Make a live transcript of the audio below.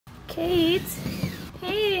Kate,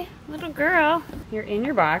 hey, little girl, you're in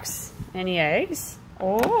your box. Any eggs?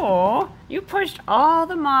 Oh, you pushed all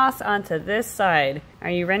the moss onto this side. Are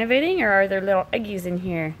you renovating or are there little eggies in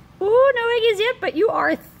here? Ooh, no eggies yet, but you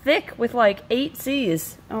are thick with like 8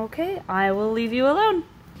 C's. Okay, I will leave you alone.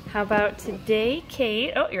 How about today,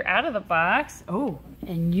 Kate? Oh, you're out of the box. Oh,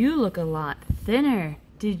 and you look a lot thinner.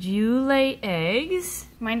 Did you lay eggs?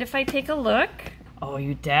 Mind if I take a look? Oh,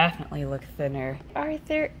 you definitely look thinner. Are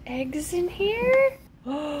there eggs in here?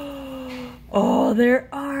 Oh, there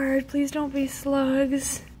are. Please don't be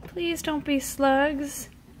slugs. Please don't be slugs.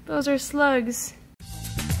 Those are slugs.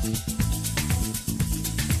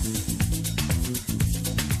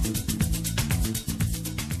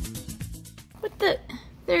 What the?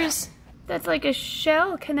 That's like a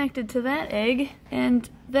shell connected to that egg. And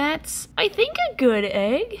that's, I think, a good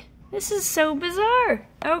egg. This is so bizarre.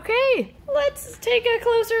 Okay, let's take a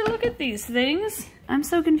closer look at these things. I'm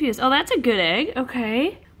so confused. Oh, that's a good egg.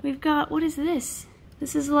 Okay. We've got, what is this?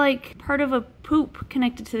 This is like part of a poop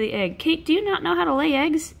connected to the egg. Kate, do you not know how to lay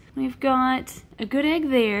eggs? We've got a good egg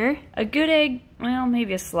there. A good egg, well,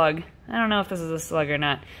 maybe a slug. I don't know if this is a slug or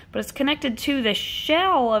not, but it's connected to the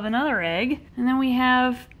shell of another egg. And then we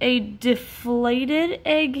have a deflated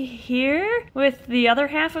egg here with the other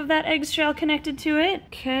half of that egg shell connected to it.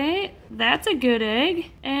 Okay, that's a good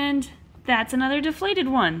egg. And that's another deflated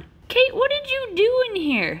one. Kate, what did you do in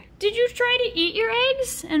here? Did you try to eat your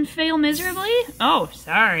eggs and fail miserably? Oh,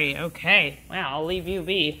 sorry, okay. Well, I'll leave you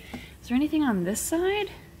be. Is there anything on this side?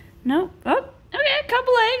 Nope. Oh. Okay, a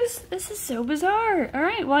couple eggs. This is so bizarre. All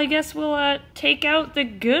right, well, I guess we'll take out the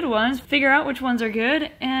good ones, figure out which ones are good,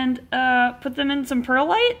 and put them in some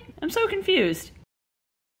perlite? I'm so confused.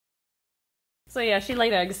 So yeah, she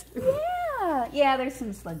laid eggs. Yeah, there's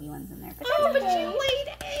some sluggy ones in there. But oh, but she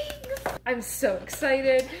laid eggs. I'm so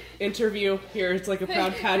excited. Interview. Here, it's like a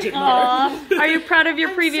proud pageant moment. Are you proud of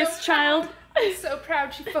your previous child? I'm so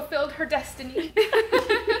proud she fulfilled her destiny.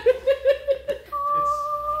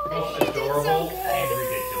 Both adorable and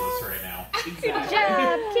ridiculous right now. Good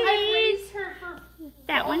job, Kate.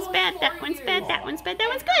 That one's bad, that one's bad, that one's bad, that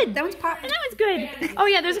one's good. that one's popped. That one's good. Oh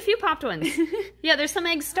yeah, there's a few popped ones. Yeah, there's some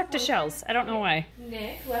eggs stuck to shells. I don't know why.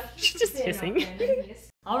 She's just hissing.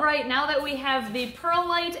 All right, now that we have the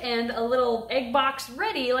perlite and a little egg box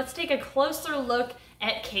ready, let's take a closer look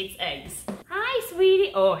at Kate's eggs. Hi,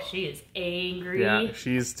 sweetie. Oh, she is angry. Yeah,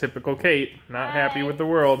 she's typical Kate. Not happy with the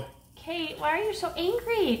world. Kate, why are you so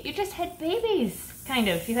angry? You just had babies. Kind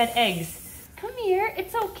of. You had eggs. Come here.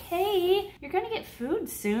 It's okay. You're gonna get food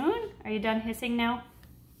soon. Are you done hissing now?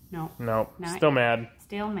 No. No. Not Still mad.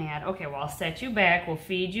 Still mad. Okay, well, I'll set you back. We'll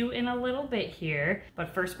feed you in a little bit here.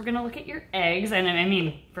 But first, we're gonna look at your eggs. And I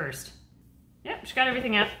mean, first. Yep, she got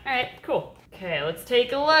everything out. All right, cool. Okay, let's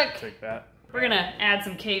take a look. Take that. We're gonna add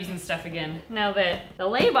some caves and stuff again, now that the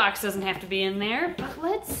lay box doesn't have to be in there, but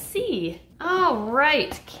let's see. All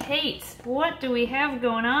right, Kate, what do we have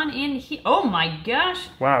going on in here? Oh my gosh.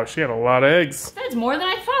 Wow, she had a lot of eggs. That's more than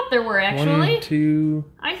I thought there were, actually. 1, 2...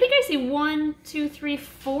 I think I see 1, 2, 3,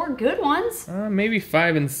 4 good ones. Maybe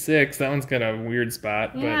 5 and 6. That one's got a weird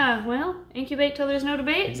spot. Yeah, well, incubate till there's no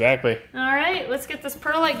debate. Exactly. All right, let's get this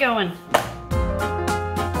perlite going.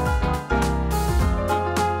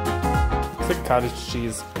 It's like cottage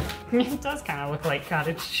cheese. It does kind of look like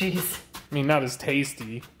cottage cheese. I mean, not as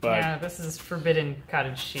tasty, but... Yeah, this is forbidden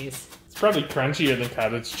cottage cheese. It's probably crunchier than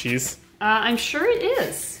cottage cheese. I'm sure it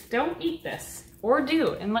is. Don't eat this. Or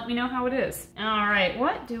do, and let me know how it is. All right,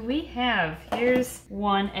 what do we have? Here's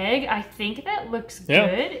one egg. I think that looks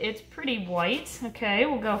good. It's pretty white. Okay,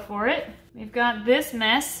 we'll go for it. We've got this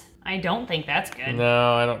mess. I don't think that's good.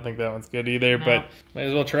 No, I don't think that one's good either, but might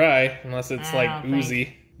as well try, unless it's like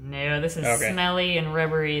oozy. No, this is smelly and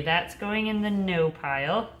rubbery. That's going in the no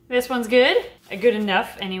pile. This one's good. Good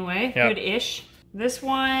enough, anyway. Yep. Good-ish. This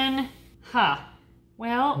one,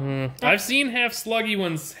 well... I've seen half sluggy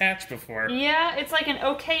ones hatch before. Yeah, it's like an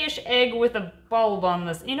okay-ish egg with a bulb on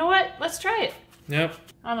this. You know what? Let's try it. Yep.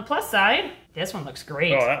 On the plus side, this one looks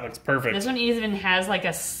great. Oh, that looks perfect. This one even has like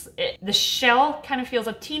the shell kind of feels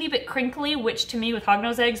a teeny bit crinkly, which to me with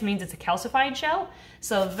hognose eggs means it's a calcified shell.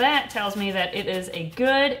 So that tells me that it is a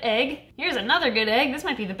good egg. Here's another good egg. This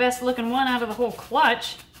might be the best looking one out of the whole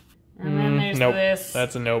clutch. And then there's this.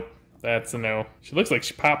 That's a nope. That's a no. She looks like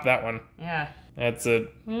she popped that one. Yeah. That's a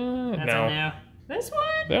That's a no. This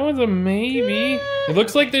one? That one's a maybe. It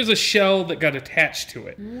looks like there's a shell that got attached to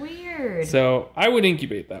it. Weird. So I would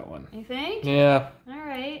incubate that one. You think? Yeah. All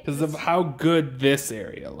right. Because of how good this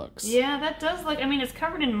area looks. Yeah, that does look, I mean, it's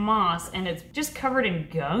covered in moss and it's just covered in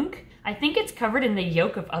gunk. I think it's covered in the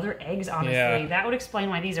yolk of other eggs, honestly. Yeah. That would explain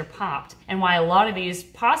why these are popped and why a lot of these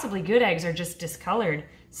possibly good eggs are just discolored.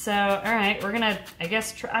 So, all right, we're gonna, I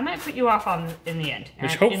guess, I might put you off in the end.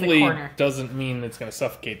 Which in the hopefully corner. doesn't mean it's going to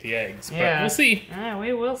suffocate the eggs, but Yeah. we'll see.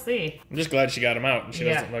 We will see. I'm just glad she got them out and she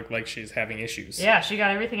Yeah. doesn't look like she's having issues. Yeah, she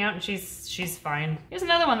got everything out and she's fine. Here's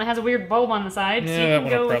another one that has a weird bulb on the side. Yeah, so you that can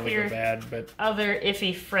one go will with probably your go bad, but other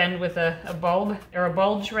iffy friend with a bulb, or a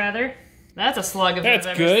bulge rather. That's a slug if that's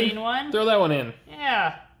I've ever good. seen one. Throw that one in.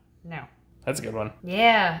 Yeah. No. That's a good one.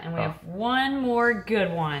 Yeah, and we have one more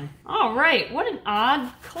good one. All right, what an odd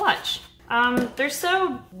clutch. They're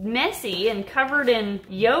so messy and covered in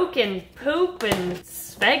yolk and poop and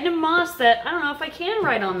sphagnum moss that I don't know if I can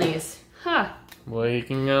write on these. Huh. Well, you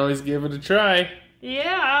can always give it a try.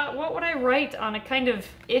 Yeah, what would I write on a kind of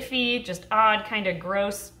iffy, just odd, kind of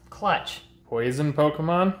gross clutch? Poison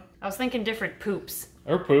Pokemon? I was thinking different poops.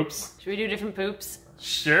 Or poops. Should we do different poops?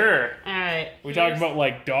 Sure. Alright. We talking about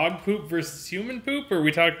like dog poop versus human poop, or are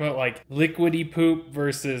we talking about like liquidy poop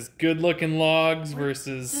versus good looking logs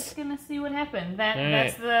versus... Just gonna see what happened.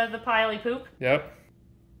 That's Alright. the piley poop. Yep.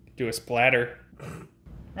 Do a splatter.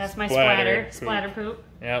 That's my Splatter splatter poop. poop.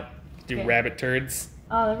 Yep. Do Okay. rabbit turds.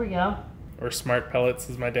 Oh, there we go. Or smart pellets,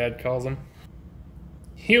 as my dad calls them.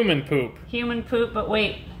 Human poop. Human poop, but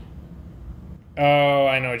wait. Oh,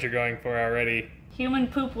 I know what you're going for already. Human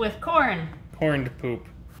poop with corn. Corned poop.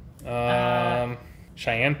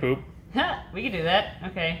 Cheyenne poop. We could do that.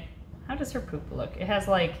 Okay. How does her poop look? It has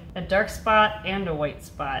like a dark spot and a white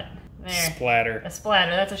spot. There. Splatter. A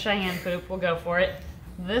splatter. That's a Cheyenne poop. We'll go for it.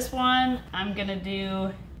 This one, I'm gonna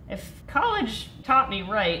do... If college taught me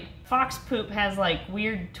right, fox poop has like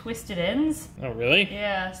weird twisted ends. Oh, really?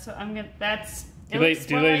 Yeah, so I'm gonna... That's... Do they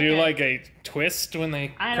do like a twist when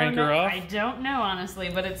they I crank don't know. her off? I don't know, honestly,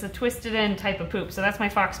 but it's a twisted end type of poop. So that's my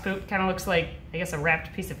fox poop. Kind of looks like, I guess, a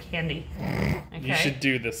wrapped piece of candy. Okay. You should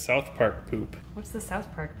do the South Park poop. What's the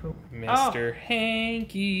South Park poop? Mr.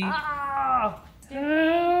 Hanky. Oh!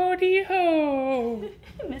 Howdy ho.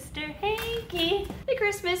 Mr. Hanky, the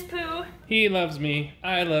Christmas poo. He loves me.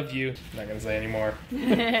 I love you. Not gonna say anymore.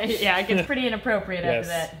 Yeah, it gets pretty inappropriate Yes.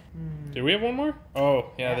 after that. Do we have one more? Oh,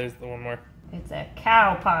 yeah, Yeah. there's the one more. It's a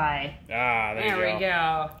cow pie. Ah, there There you we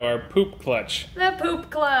go. Our poop clutch. The poop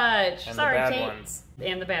clutch. And Sorry, the bad Kate. ones.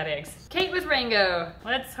 And the bad eggs. Kate with Rango.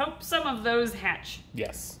 Let's hope some of those hatch.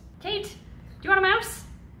 Yes. Kate, do you want a mouse?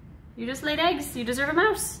 You just laid eggs. You deserve a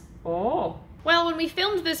mouse. Oh. Well, when we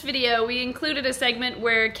filmed this video, we included a segment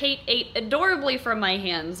where Kate ate adorably from my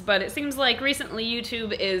hands, but it seems like recently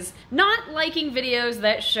YouTube is not liking videos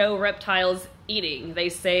that show reptiles eating. They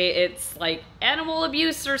say it's like animal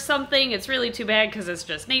abuse or something. It's really too bad because it's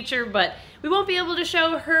just nature, but we won't be able to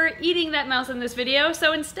show her eating that mouse in this video,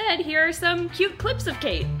 so instead, here are some cute clips of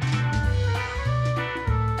Kate.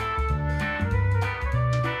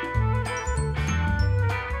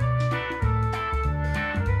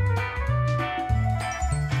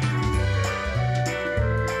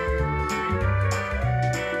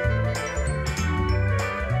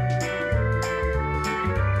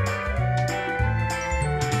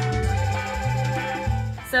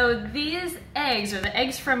 So these eggs are the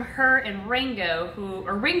eggs from her and Rango,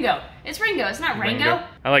 Ringo. It's Ringo, it's not Rango.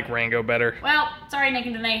 I like Rango better. Well, sorry Nick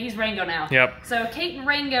and Danae, he's Rango now. Yep. So Kate and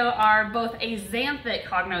Rango are both axanthic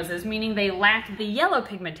hognoses, meaning they lack the yellow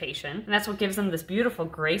pigmentation, and that's what gives them this beautiful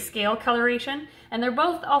grayscale coloration. And they're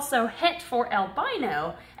both also het for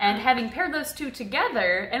albino, and having paired those two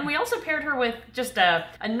together, and we also paired her with just a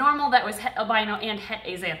normal that was het albino and het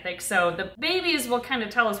axanthic, so the babies will kind of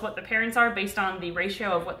tell us what the parents are based on the ratio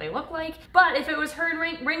of what they look like. But if it was her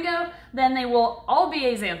and Ringo, then they will all be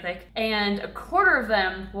axanthic, and a quarter of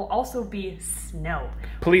them will also be snow.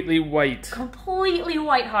 Completely white. Completely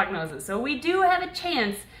white hognoses. So we do have a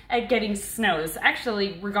chance at getting snows.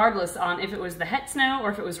 Actually, regardless on if it was the het snow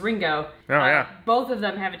or if it was Ringo. Yeah. Both of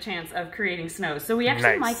them have a chance of creating snows. So we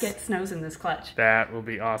actually Nice. might get snows in this clutch. That will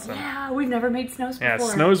be awesome. Yeah, we've never made snows before.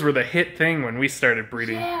 Yeah, snows were the hit thing when we started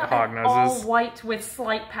breeding Yeah, hognoses. all white with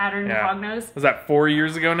slight patterned Yeah. hognose. Was that 4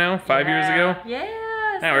 years ago now? 5 years ago?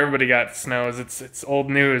 Yeah. Now everybody got snows. It's old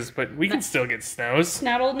news, but we can still get snows.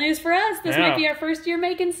 Not old news for us. This Yeah. might be our first year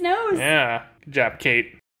making snows. Yeah. Good job,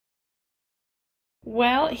 Kate.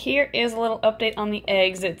 Well, here is a little update on the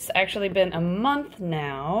eggs. It's actually been a month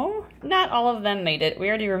now. Not all of them made it. We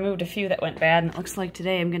already removed a few that went bad, and it looks like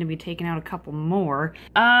today I'm going to be taking out a couple more.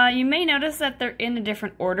 You may notice that they're in a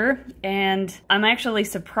different order, and I'm actually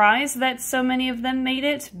surprised that so many of them made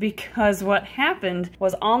it, because what happened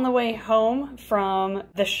was on the way home from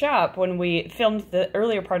the shop when we filmed the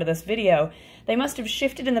earlier part of this video, they must have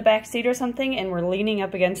shifted in the back seat or something and were leaning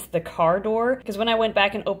up against the car door. Because when I went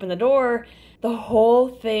back and opened the door, the whole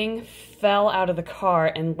thing fell out of the car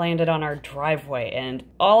and landed on our driveway, and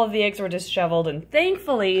all of the eggs were disheveled, and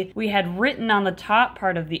thankfully we had written on the top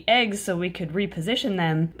part of the eggs so we could reposition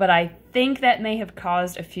them, but I think that may have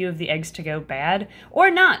caused a few of the eggs to go bad,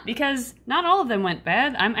 or not, because not all of them went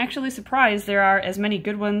bad. I'm actually surprised there are as many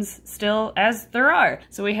good ones still as there are.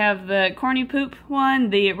 So we have the corny poop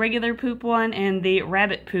one, the regular poop one, and the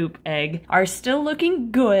rabbit poop egg are still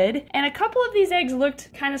looking good, and a couple of these eggs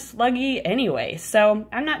looked kind of sluggy anyway, so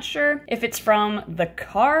I'm not sure if it's from the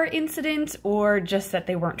car incident or just that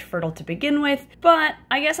they weren't fertile to begin with, but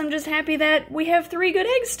I guess I'm just happy that we have 3 good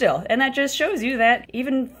eggs still, and that just shows you that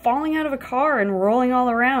even falling out of a car and rolling all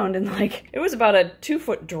around, and like, it was about a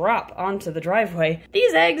 2-foot drop onto the driveway,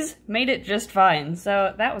 these eggs made it just fine.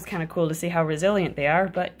 So that was kind of cool to see how resilient they are.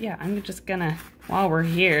 But yeah, I'm just gonna, while we're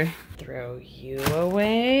here, throw you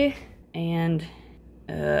away, and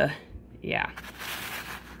yeah,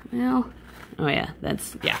 well, oh yeah,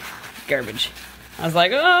 that's, yeah, garbage. I was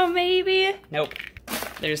like, oh, maybe, nope,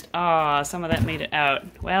 there's, some of that made it out.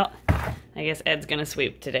 Well, I guess Ed's gonna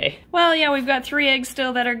sweep today. Well, yeah, we've got 3 eggs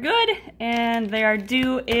still that are good, and they are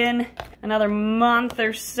due in another month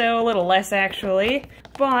or so, a little less actually.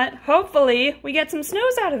 But hopefully we get some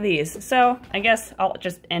snows out of these. So I guess I'll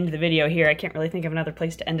just end the video here. I can't really think of another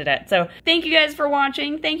place to end it at. So thank you guys for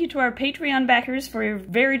watching. Thank you to our Patreon backers for your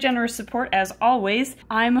very generous support as always.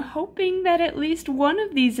 I'm hoping that at least one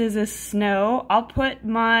of these is a snow. I'll put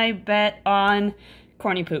my bet on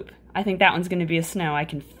corny poop. I think that one's gonna be a snow. I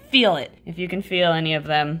can feel it. If you can feel any of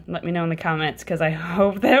them, let me know in the comments, because I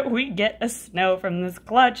hope that we get a snow from this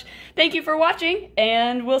clutch. Thank you for watching,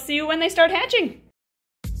 and we'll see you when they start hatching.